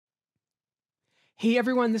Hey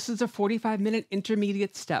everyone, this is a 45-minute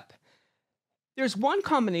intermediate step. There's one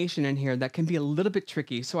combination in here that can be a little bit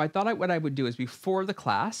tricky, so I thought what I would do is before the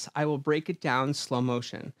class, I will break it down slow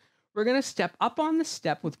motion. We're going to step up on the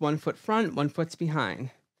step with 1 foot front, 1 foot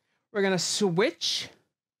behind. We're going to switch,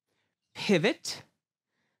 pivot,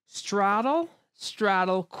 straddle,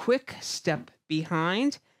 straddle, quick step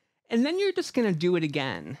behind, and then you're just going to do it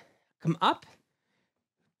again. Come up,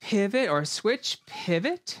 pivot or switch,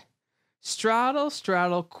 pivot, straddle,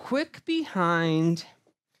 straddle, quick behind,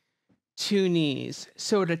 2 knees.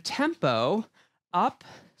 So at a tempo, up,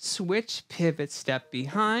 switch, pivot, step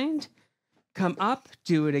behind, come up,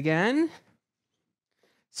 do it again,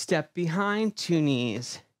 step behind, 2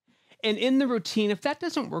 knees. And in the routine, if that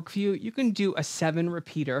doesn't work for you, you can do a 7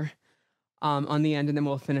 repeater on the end, and then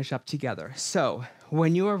we'll finish up together. So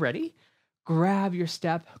when you are ready, grab your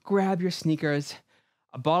step, grab your sneakers,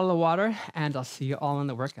 a bottle of water, and I'll see you all in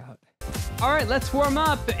the workout. All right, let's warm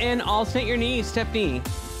up and alternate your knees, step knee.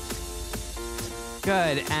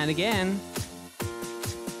 Good, and again.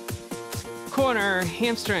 Corner,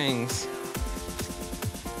 hamstrings.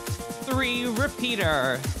 3,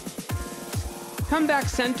 repeater. Come back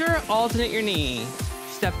center, alternate your knee,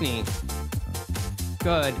 step knee.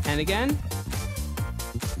 Good, and again.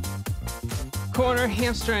 Corner,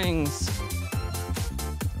 hamstrings.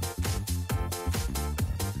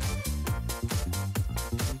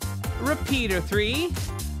 Repeater, 3.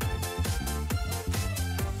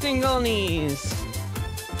 Single knees.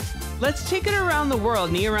 Let's take it around the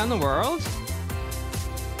world. Knee around the world.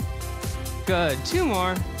 Good. 2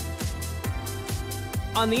 more.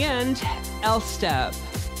 On the end, L step.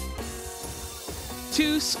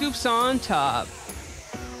 2 scoops on top.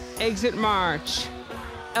 Exit march.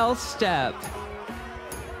 L step.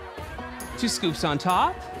 2 scoops on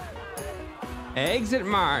top. Exit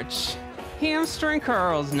march. Hamstring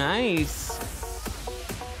curls, nice.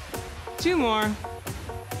 2 more.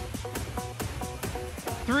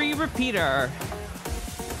 3, repeater.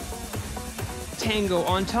 Tango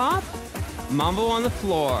on top, mambo on the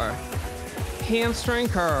floor. Hamstring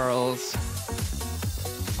curls.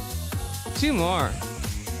 2 more.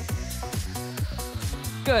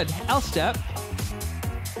 Good, L step.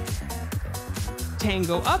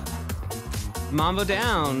 Tango up, mambo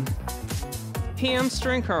down.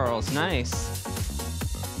 Hamstring curls, nice.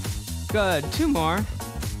 Good, 2 more.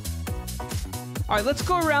 All right, let's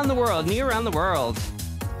go around the world, knee around the world.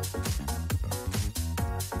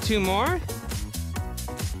 2 more.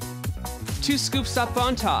 2 scoops up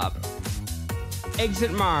on top.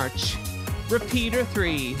 Exit march. Repeater,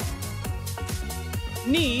 3.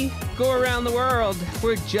 Knee, go around the world.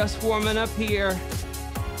 We're just warming up here.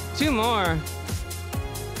 2 more.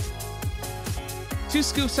 2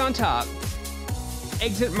 scoops on top.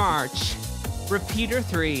 Exit march. Repeater,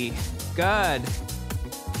 3. Good.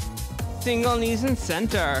 Single knees in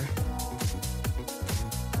center.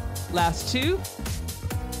 Last 2.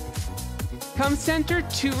 Come center,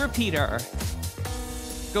 2 repeater.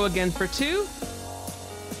 Go again for 2.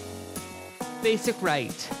 Basic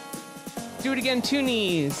right. Do it again, 2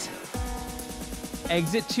 knees.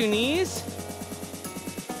 Exit 2 knees.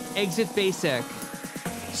 Exit basic.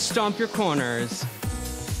 Stomp your corners.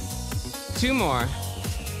 2 more.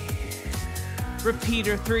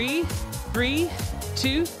 Repeater, 3, 3,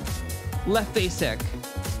 2, left basic.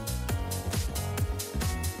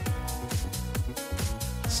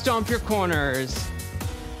 Stomp your corners.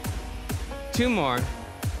 2 more.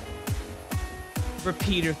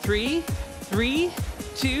 Repeater, 3, 3,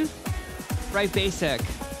 2, right basic.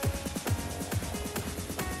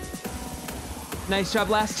 Nice job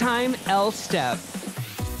last time, L step.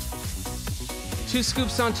 2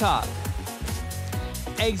 scoops on top.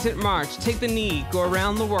 Exit march, take the knee, go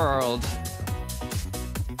around the world.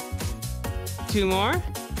 2 more.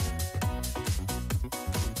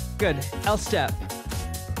 Good, L step.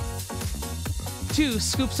 2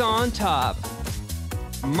 scoops on top.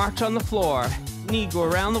 March on the floor, knee, go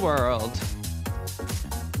around the world.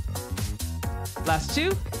 Last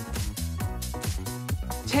 2.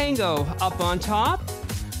 Tango, up on top.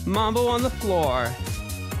 Mambo on the floor.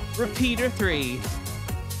 Repeater, 3.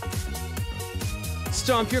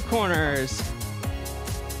 Stomp your corners.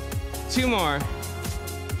 2 more.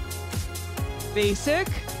 Basic.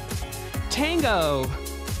 Tango.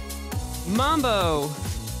 Mambo.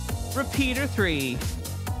 Repeater, 3.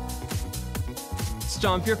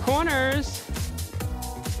 Stomp your corners.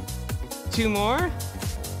 2 more.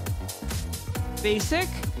 Basic.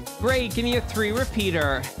 Great, give me a 3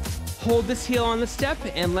 repeater. Hold this heel on the step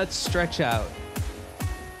and let's stretch out.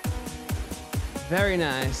 Very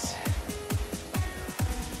nice.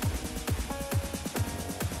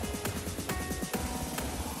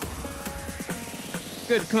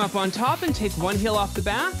 Good, come up on top and take one heel off the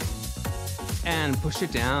back and push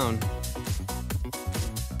it down.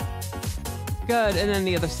 Good, and then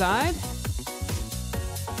the other side.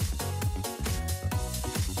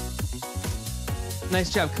 Nice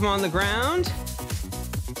job, come on the ground.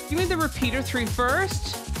 Give me the repeater 3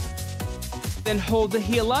 first, then hold the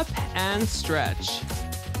heel up and stretch.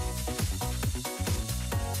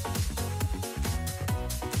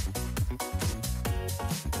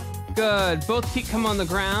 Good, both feet come on the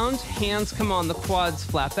ground, hands come on the quads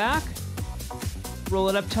flat back. Roll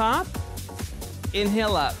it up top,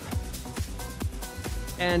 inhale up,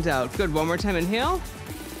 and out. Good, one more time, inhale.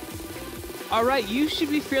 All right, you should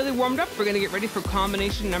be fairly warmed up. We're gonna get ready for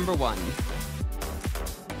combination number 1.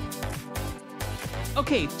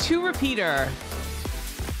 Okay, 2 repeater.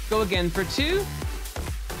 Go again for 2.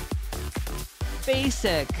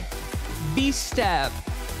 Basic, V-step.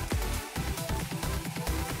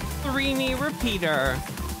 3 knee repeater.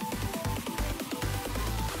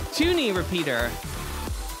 2 knee repeater.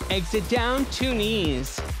 Exit down, 2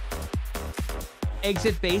 knees.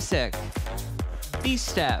 Exit basic.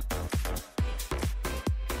 V-step.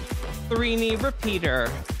 3 knee repeater.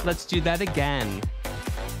 Let's do that again.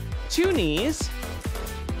 2 knees.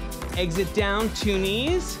 Exit down, 2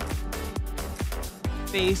 knees.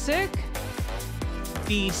 Basic.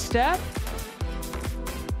 V-step.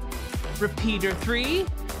 Repeater 3.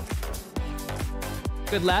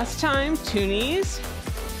 Good, last time, 2 knees.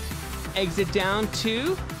 Exit down,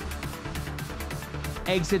 2.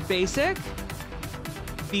 Exit basic.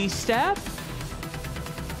 V-step.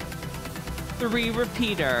 3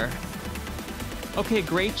 repeater. Okay,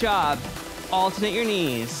 great job. Alternate your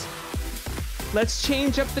knees. Let's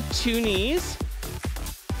change up the 2 knees.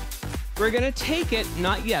 We're gonna take it,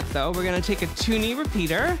 not yet though, we're gonna take a 2 knee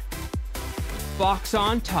repeater, box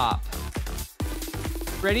on top.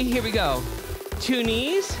 Ready, here we go. 2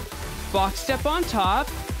 knees, box step on top,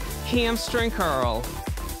 hamstring curl.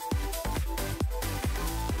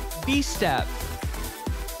 V-step.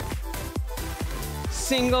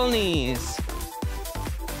 Single knees.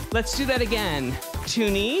 Let's do that again. 2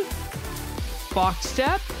 knee, box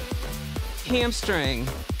step, hamstring.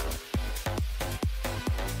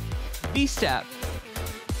 V-step.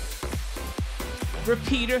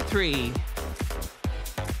 Repeater 3.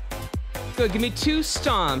 Good, give me 2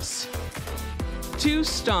 stomps. 2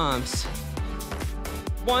 stomps.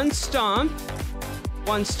 1 stomp.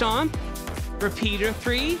 1 stomp. Repeater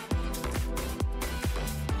 3.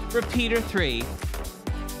 Repeater 3.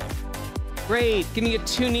 Great, give me a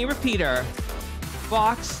 2 knee repeater.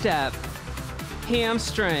 Box step.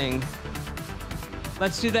 Hamstring.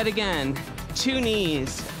 Let's do that again. 2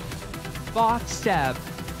 knees. Box step.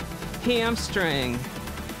 Hamstring.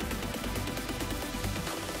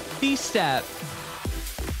 V-step.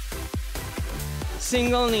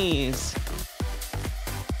 Single knees.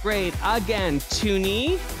 Great, again, 2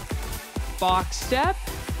 knee. Box step.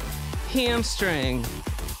 Hamstring.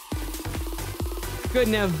 Good,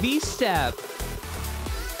 now V-step.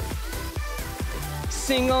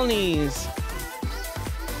 Single knees.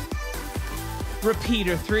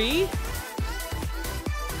 Repeater 3.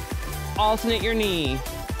 Alternate your knee.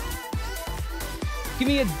 Give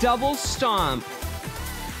me a double stomp.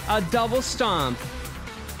 A double stomp.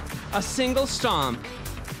 A single stomp.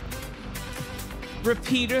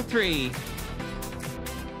 Repeater 3.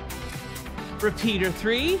 Repeater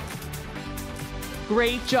 3.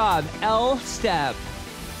 Great job. L step.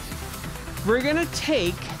 We're gonna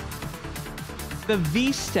take the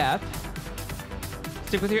V step,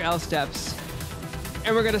 stick with your L steps,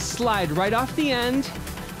 and we're gonna slide right off the end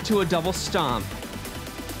to a double stomp.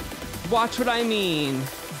 Watch what I mean.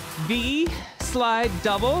 V, slide,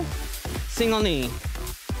 double, single knee.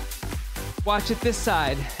 Watch it this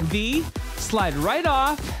side. V, slide right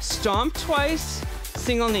off, stomp twice,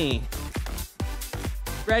 single knee.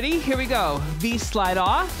 Ready? Here we go. V, slide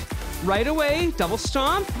off, right away, double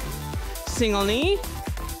stomp, single knee.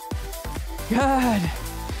 Good.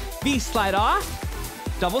 V, slide off,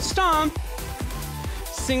 double stomp,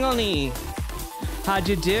 single knee. How'd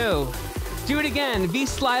you do? Do it again. V,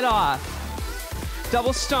 slide off,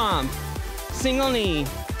 double stomp, single knee.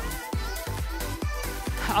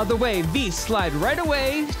 Other way. V, slide right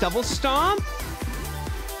away, double stomp,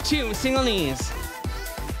 2 single knees.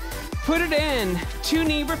 Put it in. 2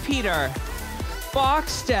 knee repeater.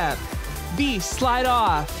 Box step. V, slide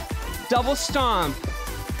off, double stomp.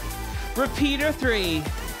 Repeater 3.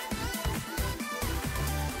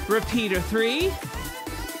 Repeater 3.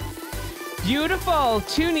 Beautiful.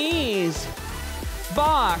 2 knees.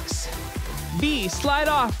 Box. V, slide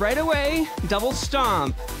off right away. Double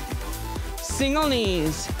stomp. Single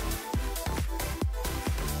knees.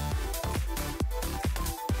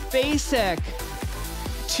 basic,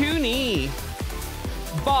 2 knee,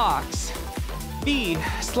 box, B,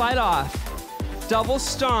 slide off, double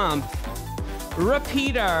stomp,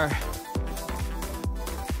 repeater,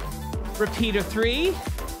 repeater 3,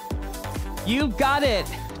 you got it,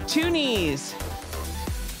 2 knees,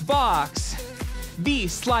 box, B,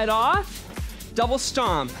 slide off, double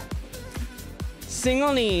stomp,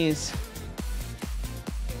 single knees,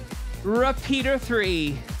 repeater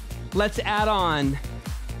 3, let's add on,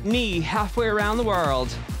 knee halfway around the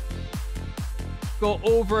world, go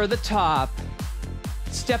over the top,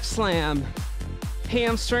 step slam,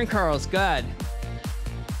 hamstring curls, good.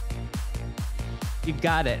 You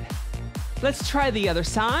got it. Let's try the other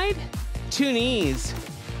side, 2 knees,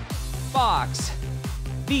 box,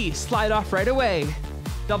 B, slide off right away,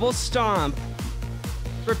 double stomp,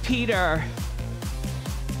 repeater,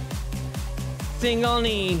 single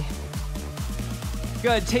knee,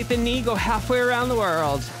 good, take the knee, go halfway around the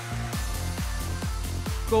world,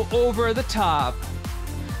 go over the top,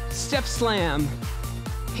 step slam,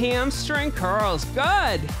 hamstring curls,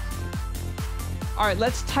 good. All right,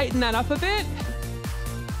 let's tighten that up a bit.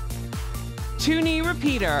 2 knee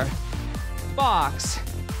repeater, box,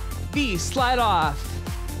 B, slide off,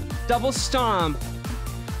 double stomp,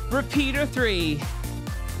 repeater 3,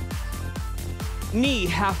 knee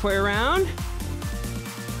halfway around,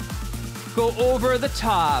 go over the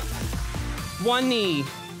top, 1 knee,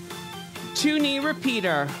 2 knee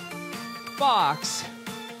repeater, box,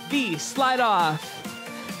 B, slide off,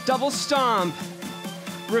 double stomp,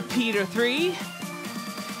 repeater 3,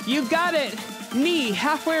 you got it, knee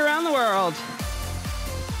halfway around the world,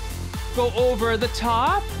 go over the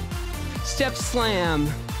top, step slam,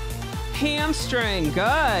 hamstring,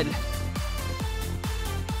 good.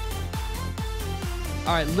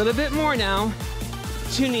 All right, a little bit more now,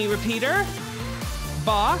 2 knee repeater,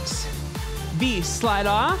 box, B, slide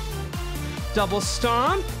off, double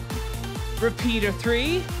stomp, repeater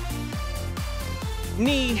 3,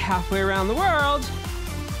 knee halfway around the world,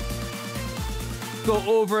 go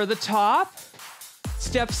over the top,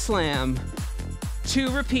 step slam, 2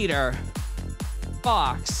 repeater,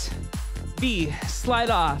 box, B, slide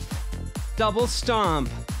off, double stomp,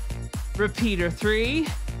 repeater 3,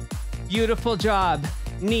 beautiful job,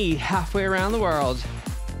 knee halfway around the world,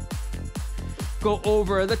 go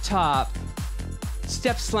over the top,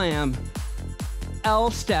 step slam, L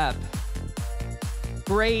step,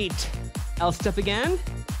 great, L step again,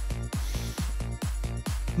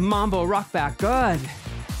 mambo rock back, good,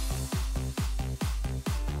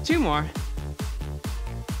 2 more,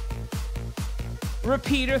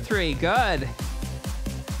 repeater 3, good,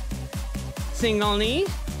 single knee,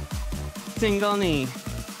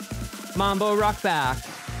 mambo rock back,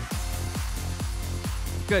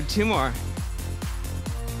 good, 2 more,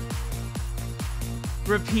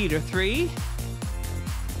 repeater 3,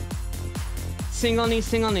 single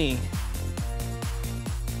knee,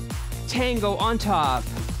 tango on top,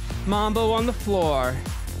 mambo on the floor,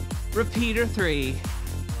 repeater 3,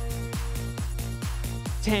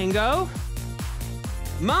 tango,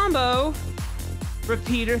 mambo,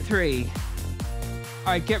 repeater 3.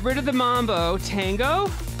 All right, get rid of the mambo, tango,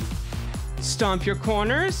 stomp your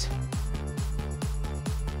corners,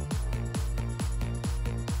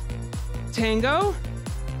 tango,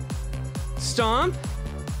 stomp,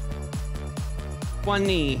 1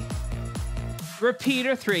 knee,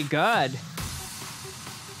 repeater 3, good,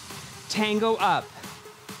 tango up,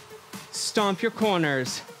 stomp your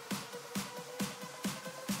corners,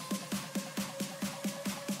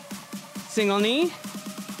 single knee,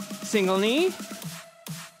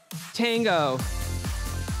 tango,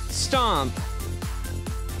 stomp,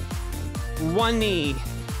 1 knee,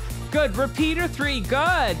 good, repeater 3,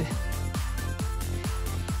 good,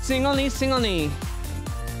 single knee,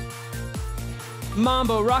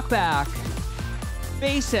 mambo rock back,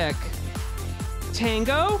 basic,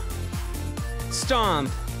 tango, stomp,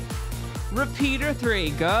 repeater 3,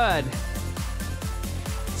 good,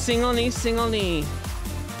 single knee,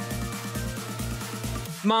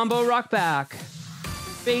 mambo rock back,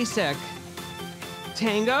 basic,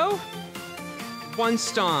 tango, 1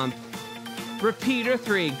 stomp, repeater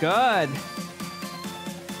 3, good,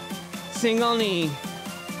 single knee,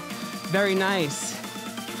 very nice,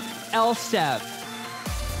 L step,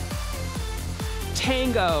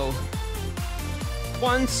 tango,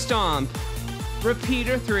 1 stomp,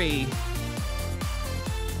 repeater 3,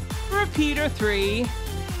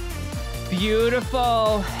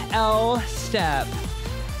 beautiful, L step,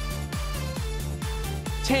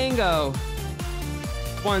 tango,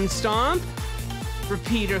 1 stomp,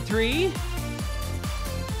 repeater 3,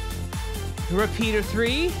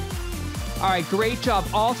 All right, great job.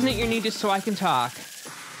 Alternate your knee just so I can talk.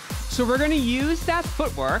 So we're gonna use that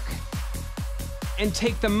footwork and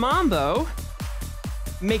take the mambo,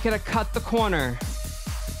 make it a cut the corner.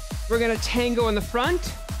 We're gonna tango in the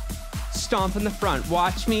front, stomp in the front.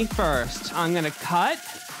 Watch me first. I'm gonna cut,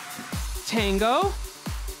 tango,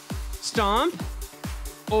 stomp,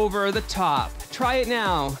 over the top. Try it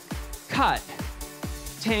now. Cut,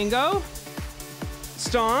 tango,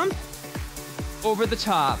 stomp, over the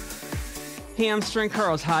top. Hamstring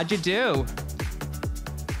curls, how'd you do?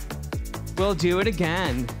 We'll do it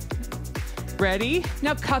again. Ready?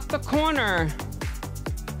 Now cut the corner.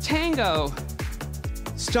 Tango.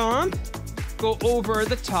 Stomp. Go over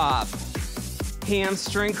the top.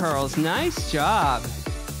 Hamstring curls. Nice job.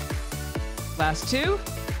 Last two.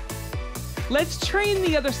 Let's train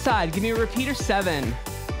the other side. Give me a repeater 7.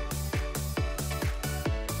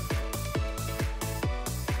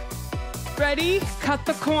 Ready? Cut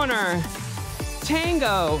the corner.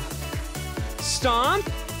 Tango. Stomp.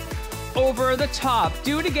 Over the top.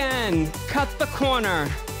 Do it again. Cut the corner.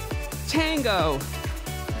 Tango.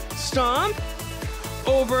 Stomp.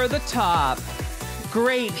 Over the top.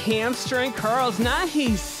 Great. Hamstring curls.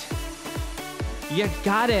 Nice. You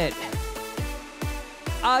got it.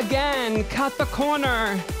 Again. Cut the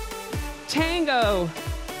corner. Tango.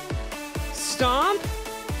 Stomp.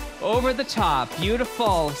 Over the top.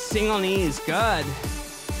 Beautiful. Single knees. Good.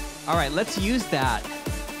 All right, let's use that.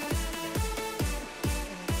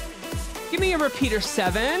 Give me a repeater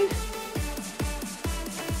 7.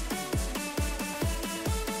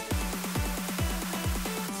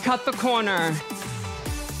 Cut the corner.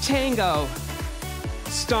 Tango.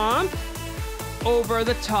 Stomp. Over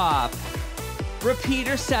the top.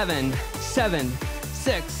 Repeater 7. 7,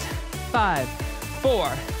 6, 5, 4,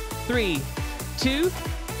 3, 2.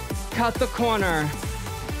 Cut the corner.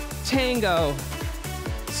 Tango.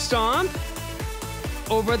 Stomp.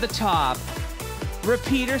 Over the top.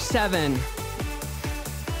 Repeater 7.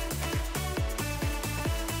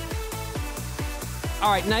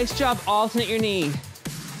 All right, nice job. Alternate your knee.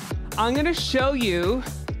 I'm gonna show you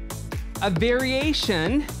a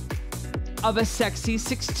variation of a sexy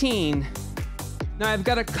 16. Now I've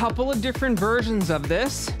got a couple of different versions of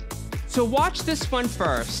this. So watch this one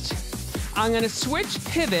first. I'm gonna switch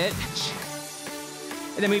pivot,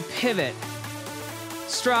 and then we pivot.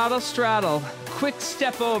 Straddle, straddle, quick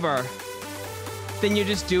step over. Then you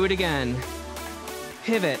just do it again.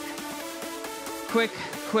 Pivot. Quick,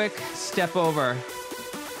 quick step over.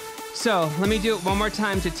 So let me do it one more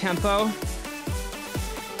time to tempo.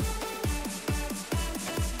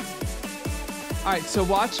 All right, so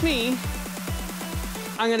watch me.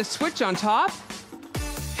 I'm gonna switch on top.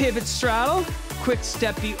 Pivot, straddle, quick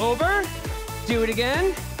steppy over. Do it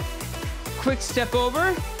again. Quick step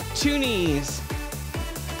over, 2 knees.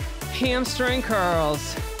 Hamstring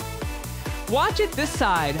curls. Watch it this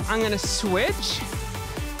side. I'm gonna switch,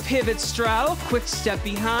 pivot, straddle, quick step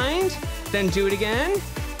behind, then do it again.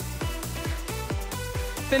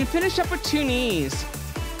 Then finish up with 2 knees.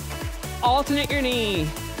 Alternate your knee.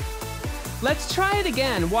 Let's try it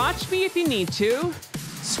again. Watch me if you need to.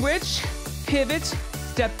 Switch, pivot,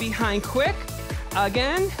 step behind quick.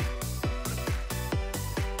 Again.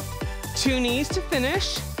 2 knees to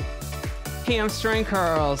finish. Hamstring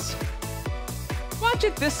curls. Watch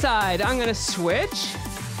it this side. I'm gonna switch,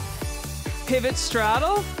 pivot,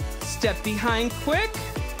 straddle, step behind quick,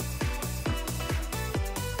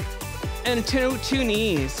 and 2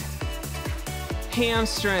 knees.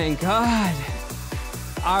 Hamstring, good.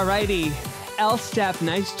 Alrighty, L step,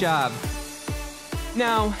 nice job.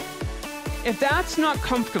 Now, if that's not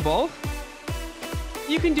comfortable,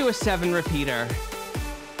 you can do a 7 repeater.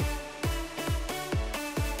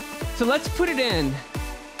 So let's put it in.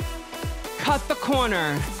 Cut the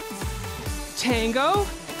corner. Tango.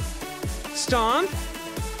 Stomp.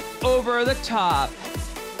 Over the top.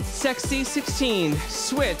 Sexy 16.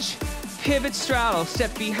 Switch. Pivot, straddle.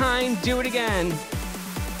 Step behind. Do it again.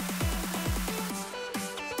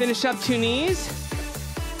 Finish up 2 knees.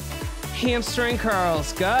 Hamstring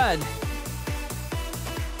curls. Good.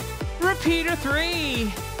 Repeater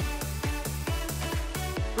 3.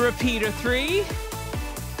 Repeater 3.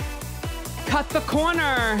 Cut the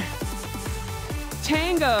corner.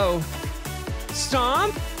 Tango.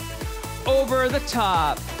 Stomp. Over the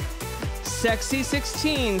top. Sexy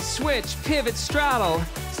 16. Switch. Pivot. Straddle.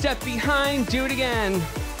 Step behind. Do it again.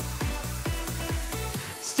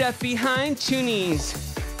 Step behind. 2 knees.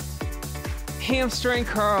 Hamstring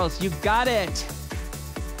curls. You got it.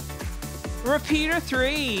 Repeater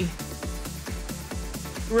 3.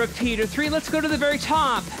 Repeater 3. Let's go to the very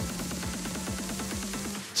top.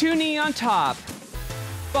 2 knee on top.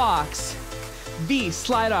 Box. V,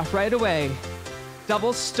 slide off right away.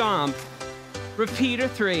 Double stomp. Repeater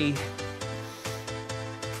 3.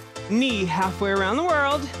 Knee halfway around the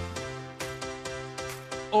world.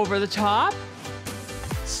 Over the top.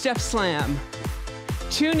 Step slam.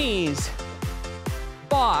 2 knees.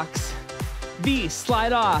 Box. V,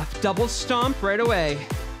 slide off. Double stomp right away.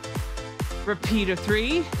 Repeater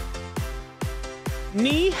 3.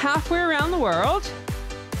 Knee halfway around the world.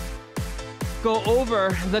 Go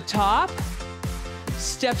over the top.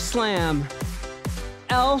 Step slam.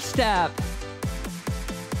 L step.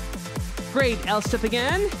 Great, L step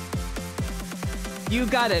again. You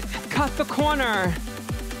got it. Cut the corner.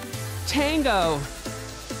 Tango.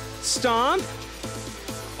 Stomp.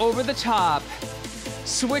 Over the top.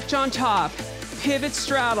 Switch on top. Pivot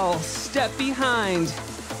straddle. Step behind.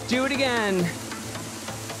 Do it again.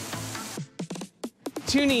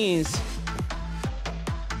 2 knees.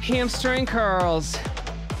 Hamstring curls.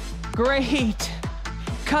 Great.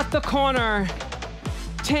 Cut the corner.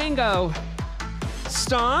 Tango.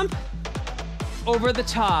 Stomp. Over the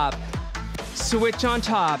top. Switch on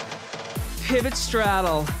top. Pivot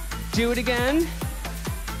straddle. Do it again.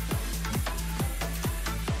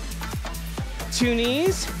 2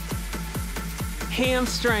 knees.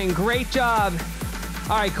 Hamstring. Great job.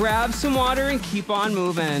 All right, grab some water and keep on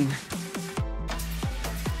moving.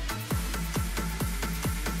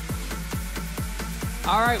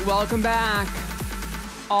 All right, welcome back.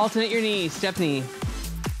 Alternate your knee, step knee.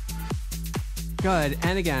 Good,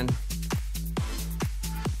 and again.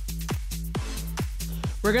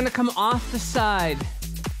 We're gonna come off the side.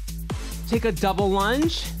 Take a double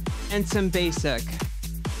lunge and some basic.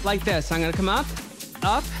 Like this, I'm gonna come up,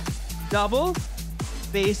 double,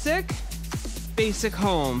 basic, basic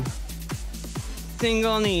home.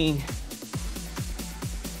 Single knee.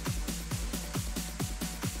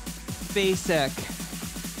 Basic.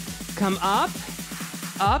 Come up,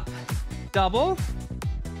 double,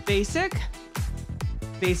 basic,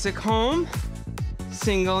 basic home,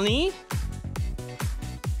 single knee.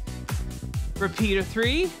 Repeater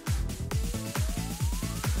 3.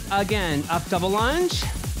 Again, up double lunge,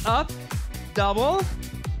 up, double,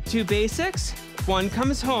 2 basics, 1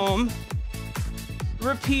 comes home.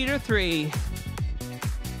 Repeater 3.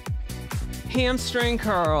 Hamstring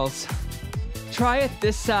curls. Try it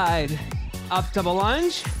this side. Up double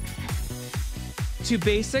lunge, 2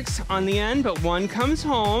 basics on the end, but 1 comes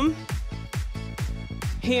home.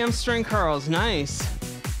 Hamstring curls, nice.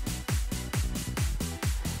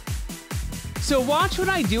 So watch what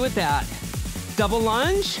I do with that. Double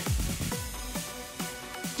lunge,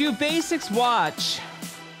 do basics, watch.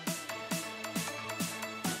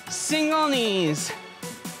 Single knees.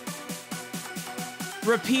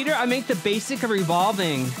 Repeater, I make the basic a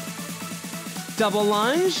revolving. Double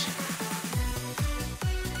lunge,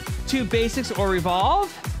 2 basics or revolve.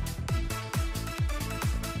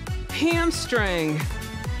 Hamstring.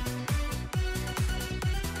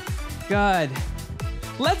 Good.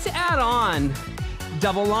 Let's add on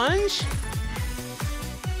double lunge,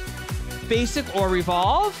 basic or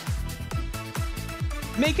revolve.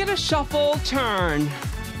 Make it a shuffle turn.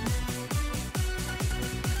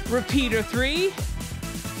 Repeater 3.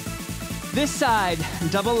 This side,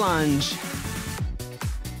 double lunge.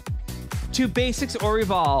 2 basics or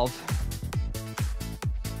revolve.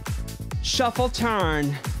 Shuffle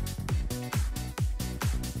turn.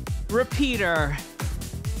 Repeater.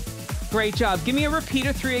 Great job. Give me a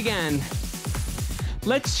repeater 3 again.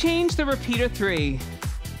 Let's change the repeater 3.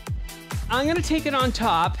 I'm gonna take it on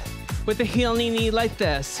top with the heel, knee, knee like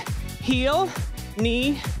this. Heel,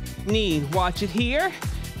 knee, knee. Watch it here.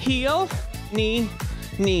 Heel, knee,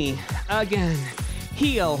 knee. Again.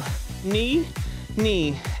 Heel, knee,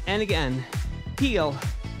 knee. And again. Heel,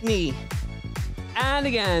 knee. And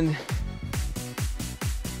again.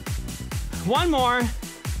 One more.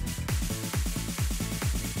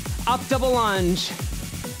 Up double lunge.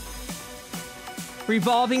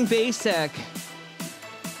 Revolving basic.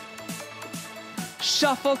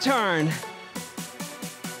 Shuffle turn.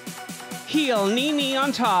 Heel, knee, knee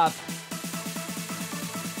on top.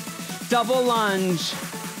 Double lunge.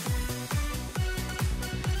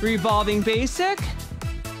 Revolving basic.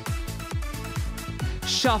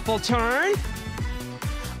 Shuffle turn.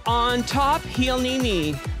 On top, heel, knee,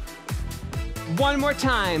 knee. One more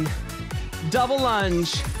time. Double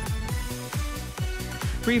lunge.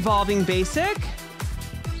 Revolving basic.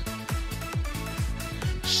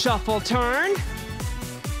 Shuffle turn.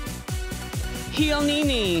 Heel, knee,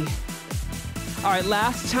 knee. All right,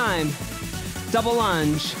 last time. Double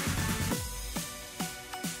lunge.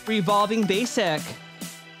 Revolving basic.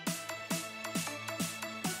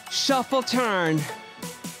 Shuffle turn.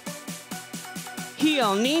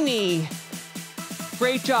 heel, knee, knee.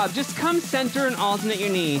 Great job. Just come center and alternate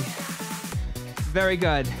your knee. Very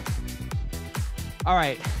good. All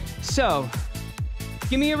right, so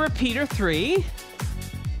give me a repeater 3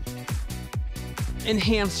 and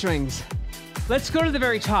hamstrings. Let's go to the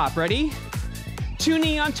very top. Ready? 2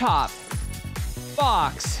 knee on top.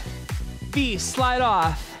 Box. V, slide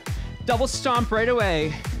off. Double stomp right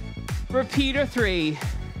away. Repeater 3.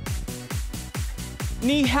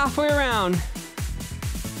 Knee halfway around.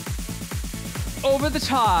 Over the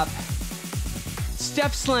top.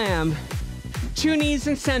 Step slam. 2 knees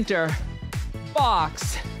in center.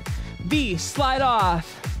 Box. V, slide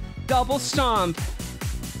off. Double stomp.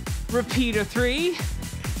 Repeater 3.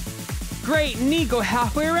 Great, knee go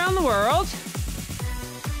halfway around the world.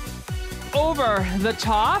 Over the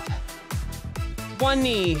top. 1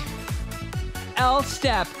 knee. L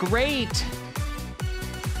step, great.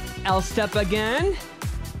 L step again.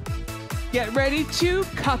 Get ready to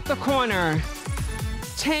cut the corner.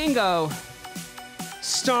 Tango.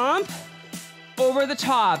 Stomp. Over the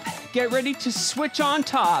top. Get ready to switch on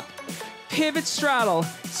top. Pivot straddle.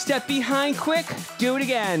 Step behind quick. Do it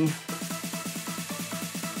again.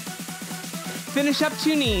 Finish up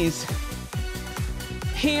 2 knees.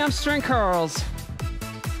 Hamstring curls.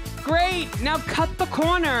 Great. Now cut the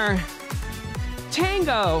corner.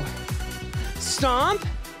 Tango. Stomp.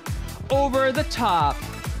 Over the top.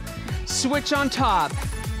 Switch on top.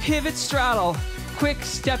 Pivot straddle. Quick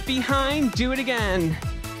step behind. Do it again.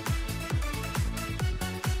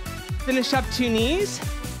 Finish up 2 knees.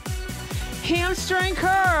 Hamstring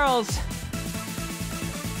curls.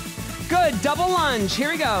 Good. Double lunge. Here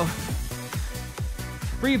we go.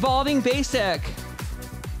 Revolving basic.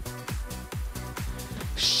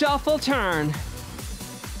 Shuffle turn.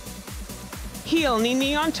 Heel, knee,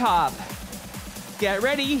 knee on top. Get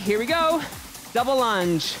ready. Here we go. Double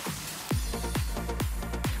lunge.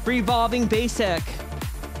 Revolving basic.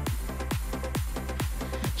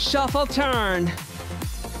 Shuffle turn.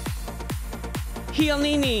 Heel,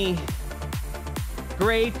 knee, knee.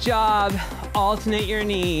 Great job. Alternate your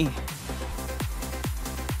knee.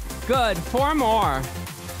 Good. 4 more.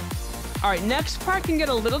 All right, next part can get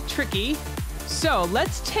a little tricky. So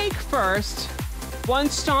let's take first 1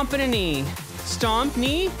 stomp and a knee. Stomp,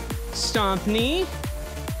 knee, stomp, knee.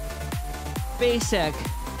 Basic.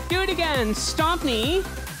 Do it again. Stomp, knee.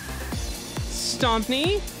 Stomp,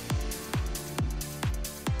 knee.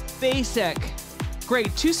 Basic.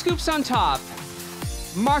 Great. 2 scoops on top.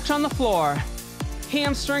 March on the floor.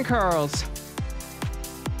 Hamstring curls.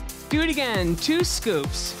 Do it again. 2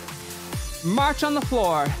 scoops. March on the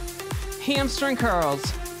floor. Hamstring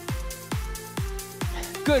curls.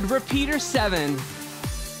 Good. Repeater 7.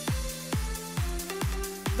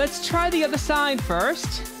 Let's try the other side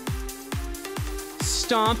first.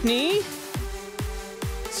 Stomp knee.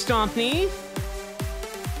 Stomp knee.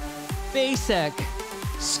 Basic.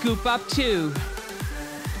 Scoop up 2.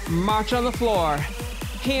 March on the floor.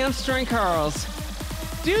 Hamstring curls.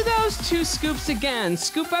 Do those 2 scoops again.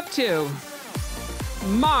 Scoop up 2.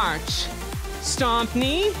 March. Stomp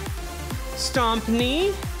knee. Stomp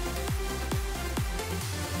knee.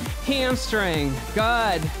 Hamstring.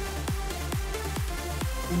 Good.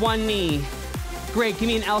 1 knee. Great. Give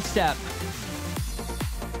me an L step.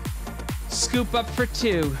 Scoop up for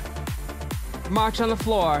 2. March on the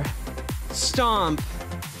floor. Stomp.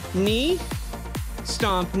 Knee.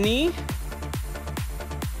 Stomp knee.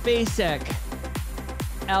 Basic.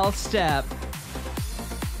 L step.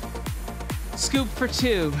 Scoop for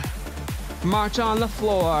 2. March on the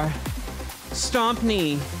floor. Stomp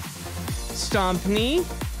knee. Stomp knee.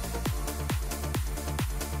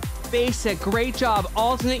 Basic. Great job.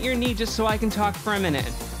 Alternate your knee just so I can talk for a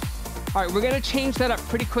minute. All right, we're gonna change that up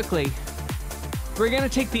pretty quickly. We're gonna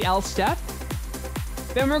take the L step.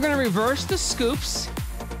 Then we're gonna reverse the scoops.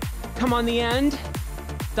 Come on the end.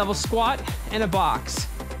 Double squat and a box.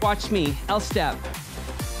 Watch me. L step.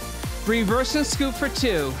 Reverse and scoop for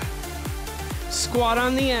 2. Squat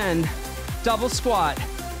on the end. Double squat.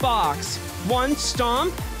 Box. 1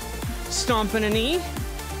 stomp. Stomp and a knee.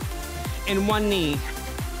 And 1 knee.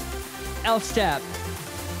 L step.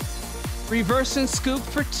 Reverse and scoop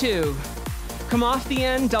for 2. Come off the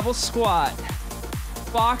end. Double squat.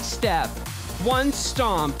 Box step. 1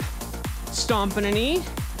 stomp. Stomp and a knee.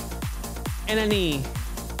 And a knee.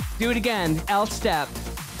 Do it again. L step.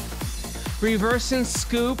 Reverse and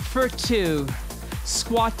scoop for 2.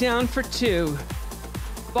 Squat down for 2.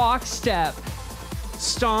 Box step.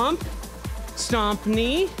 Stomp. Stomp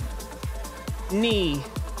knee. Knee.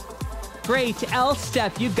 Great. L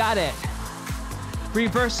step. You got it.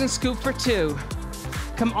 Reverse and scoop for 2.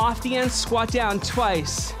 Come off the end. Squat down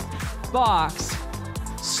twice. Box.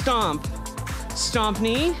 stomp, stomp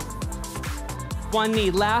knee, one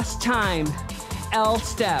knee, last time, L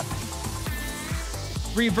step,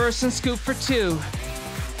 reverse and scoop for 2,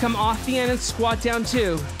 come off the end and squat down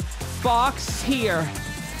 2, box here,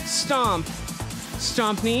 stomp,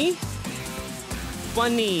 stomp knee,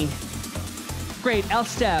 one knee, great, L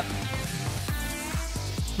step,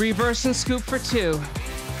 reverse and scoop for 2,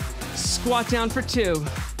 squat down for 2,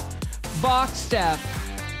 box step,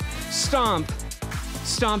 stomp,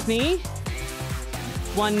 stomp knee,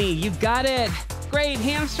 one knee, you got it. Great,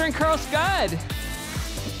 hamstring curls, good.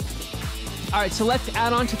 All right, so let's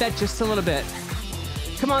add on to that just a little bit.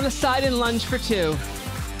 Come on the side and lunge for 2.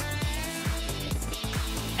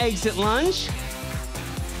 Exit lunge.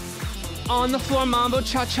 On the floor, mambo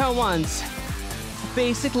cha-cha once.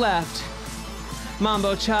 Basic left.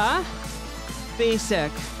 Mambo cha,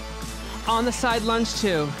 basic. On the side, lunge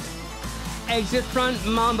 2. Exit front,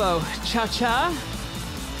 mambo cha-cha,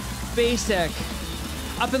 basic.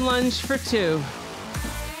 Up and lunge for 2.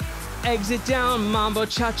 Exit down, mambo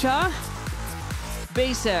cha-cha,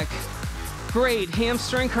 basic. Great,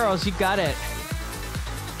 hamstring curls, you got it.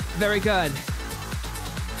 Very good.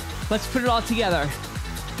 Let's put it all together.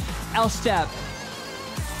 L step.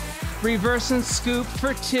 Reverse and scoop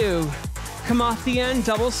for 2. Come off the end,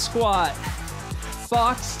 double squat.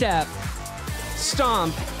 Box step.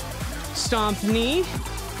 Stomp. Stomp knee.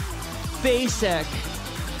 Basic.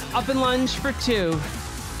 Up and lunge for 2.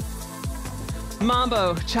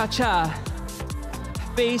 Mambo, cha-cha,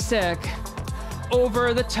 basic,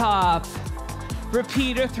 over the top,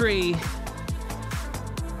 repeater 3,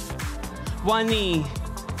 one knee,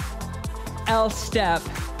 L step,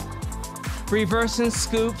 reverse and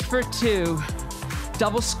scoop for 2,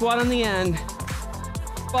 double squat on the end,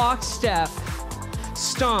 box step,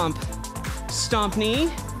 stomp, stomp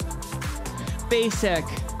knee, basic,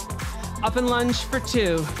 up and lunge for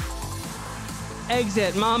 2,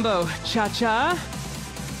 exit, mambo, cha-cha,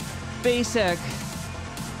 basic,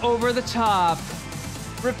 over the top,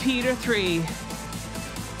 repeater 3,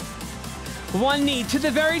 one knee to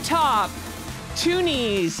the very top, 2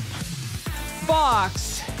 knees,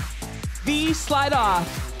 box, V slide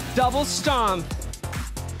off, double stomp,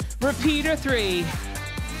 repeater 3,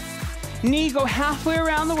 knee go halfway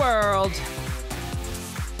around the world,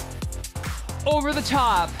 over the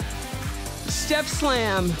top, step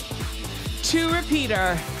slam, 2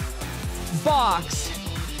 repeater, box,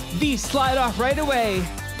 V slide off right away,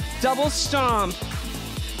 double stomp,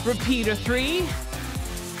 repeater 3,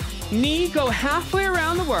 knee go halfway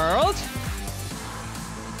around the world,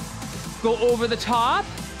 go over the top,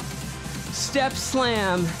 step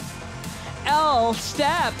slam, L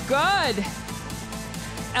step, good,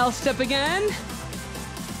 L step again,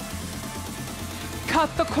 cut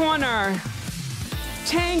the corner,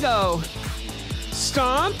 tango,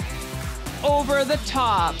 stomp, over the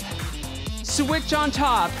top, switch on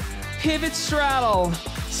top, pivot straddle,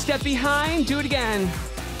 step behind, do it again.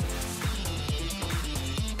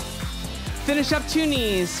 Finish up 2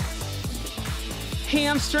 knees,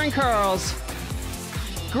 hamstring curls,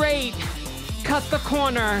 great, cut the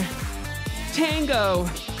corner, tango,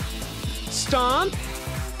 stomp,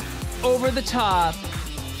 over the top,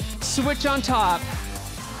 switch on top,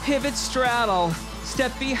 pivot straddle,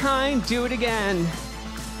 step behind, do it again.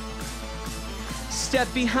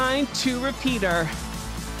 Step behind, 2 repeater.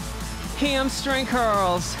 Hamstring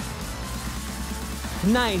curls.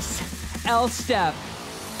 Nice. L step.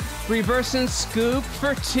 Reverse and scoop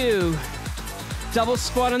for 2. Double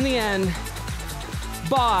squat on the end.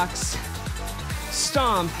 Box.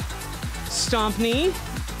 Stomp. Stomp knee.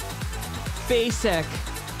 Basic.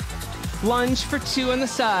 Lunge for 2 on the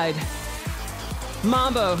side.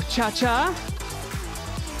 Mambo cha-cha.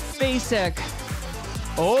 Basic.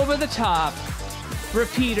 Over the top.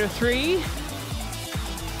 Repeater 3.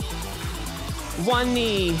 One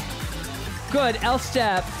knee. Good, L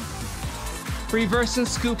step. Reverse and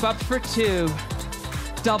scoop up for 2.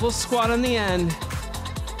 Double squat on the end.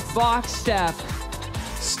 Box step.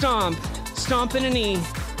 Stomp. Stomp in a knee.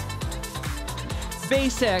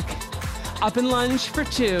 Basic. Up and lunge for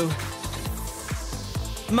 2.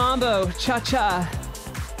 Mambo, cha-cha.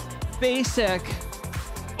 Basic.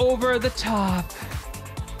 Over the top.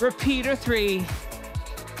 Repeater 3.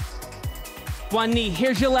 One knee.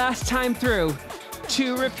 Here's your last time through.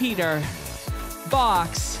 2 repeater.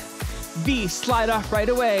 Box. V, slide off right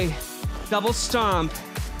away. Double stomp.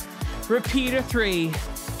 Repeater 3.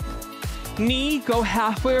 Knee, go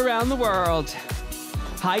halfway around the world.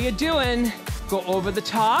 How you doing? Go over the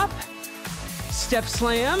top. Step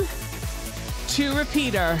slam. 2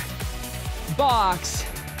 repeater. Box.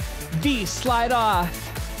 V, slide off.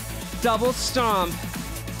 Double stomp.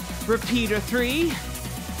 Repeater 3.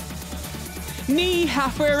 Knee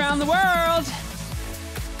halfway around the world.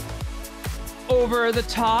 Over the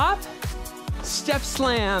top. Step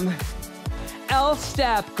slam. L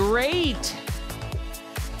step, great.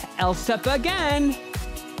 L step again.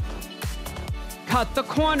 Cut the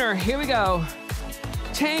corner, here we go.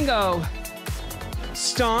 Tango.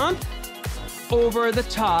 Stomp. Over the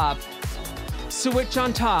top. Switch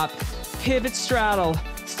on top. Pivot straddle.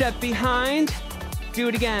 Step behind. Do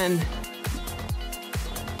it again.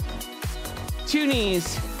 2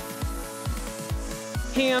 knees.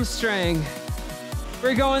 Hamstring.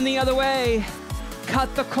 We're going the other way.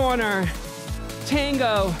 Cut the corner.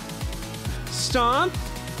 Tango. Stomp.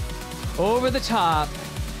 Over the top.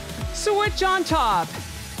 Switch on top.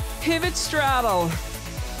 Pivot straddle.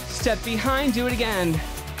 Step behind, do it again.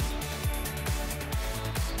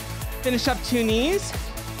 Finish up 2 knees.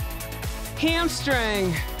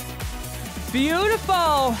 Hamstring.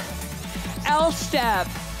 Beautiful. L step.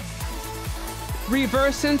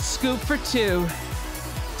 Reverse and scoop for 2.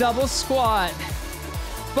 Double squat.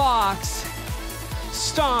 Box.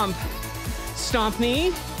 Stomp. Stomp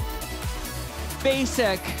knee.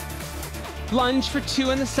 Basic. Lunge for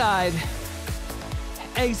 2 on the side.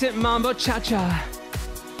 Exit mambo cha-cha.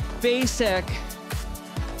 Basic.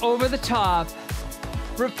 Over the top.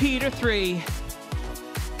 Repeater 3.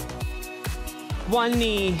 1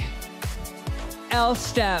 knee. L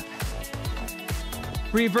step.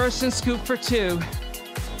 Reverse and scoop for 2.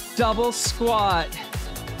 Double squat.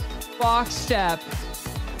 Box step.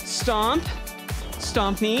 Stomp.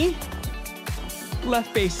 Stomp knee.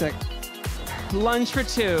 Left basic. Lunge for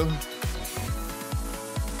 2.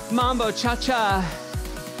 Mambo cha-cha.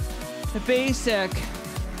 The basic.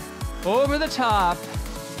 Over the top.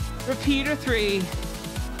 Repeater 3.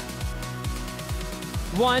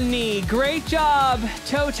 1 knee. Great job.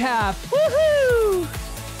 Toe tap. Woohoo!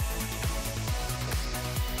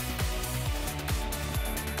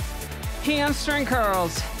 Hamstring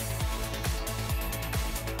curls.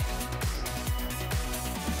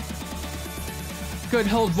 Good,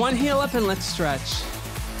 hold 1 heel up and let's stretch.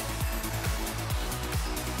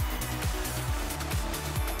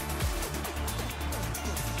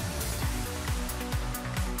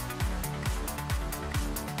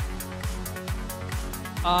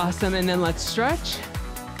 Awesome, and then let's stretch.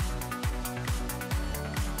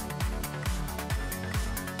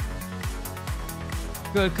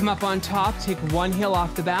 Good, come up on top, take 1 heel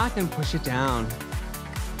off the back and push it down.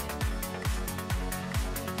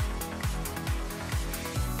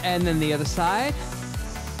 And then the other side.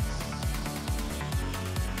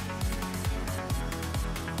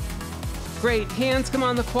 Great, hands come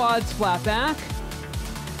on the quads, flat back.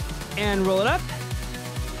 And roll it up.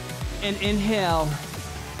 And inhale.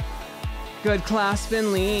 Good, clasp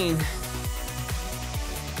and lean.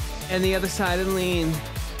 And the other side and lean.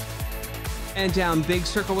 And down, big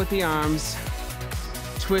circle with the arms.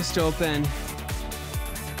 Twist open.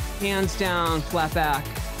 Hands down, flat back.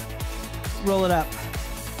 Roll it up.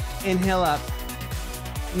 Inhale up.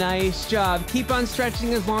 Nice job. Keep on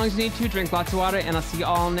stretching as long as you need to. Drink lots of water, and I'll see you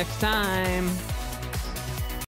all next time.